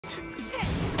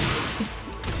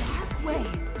Dark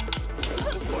wave.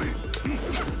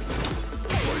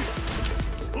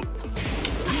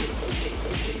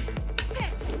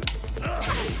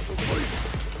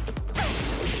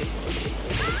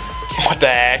 What the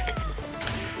heck?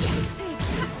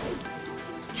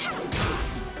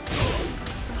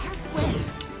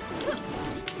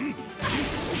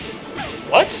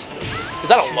 What? Is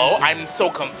that a low? I'm so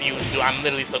confused, dude. I'm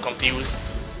literally so confused.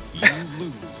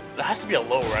 That has to be a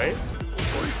low, right?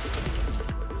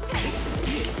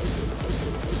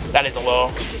 That is a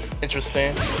low.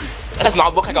 Interesting. That does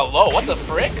not look like a low. What the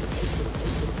frick?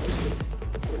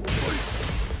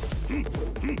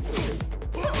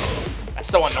 That's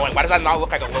so annoying. Why does that not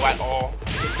look like a low at all?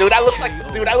 Dude, that looks like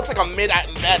a mid at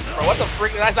best, bro. What the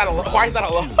frick? That's not a low. Why is that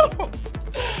a low?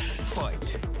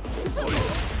 Fight.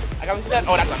 Like I said,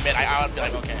 oh, that's a mid. I would be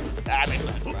like, okay, that makes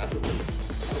sense, bro.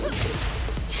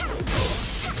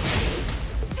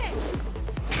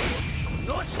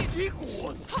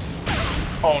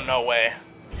 Oh no way.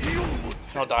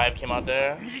 No dive came out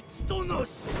there. KO.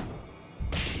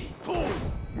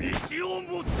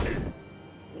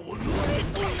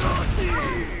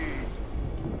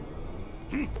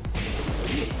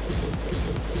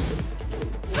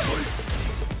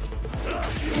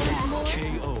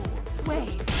 Wait.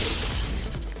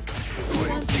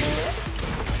 You want more?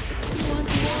 You want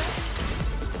more?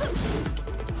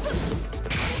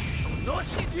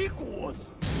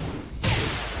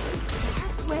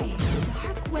 Dark wave.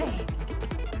 Dark wave.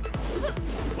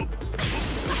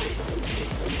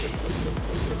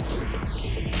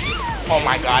 Oh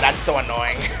my god, that's so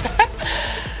annoying.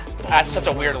 That's such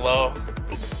a weird low.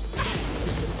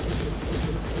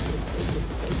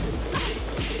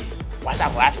 Why does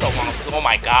that last so long too? Oh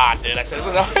my god, dude, that's just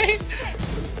annoying.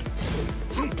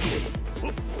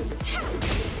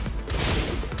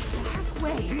 Dark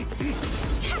wave.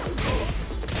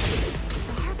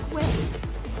 Dark wave.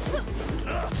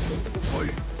 Dark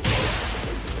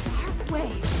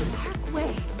wave. Dark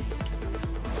wave.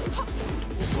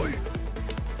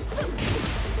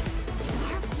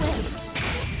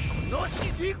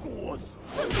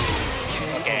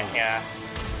 Okay, yeah.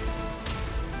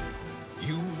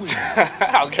 You win.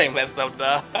 I was getting messed up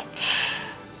though.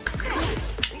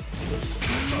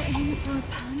 Aim for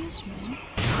punishment.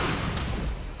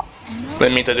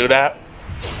 Didn't mean to do that.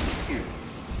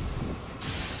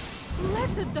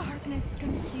 Let the darkness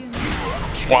consume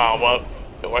you. Wow, well,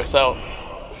 it works out.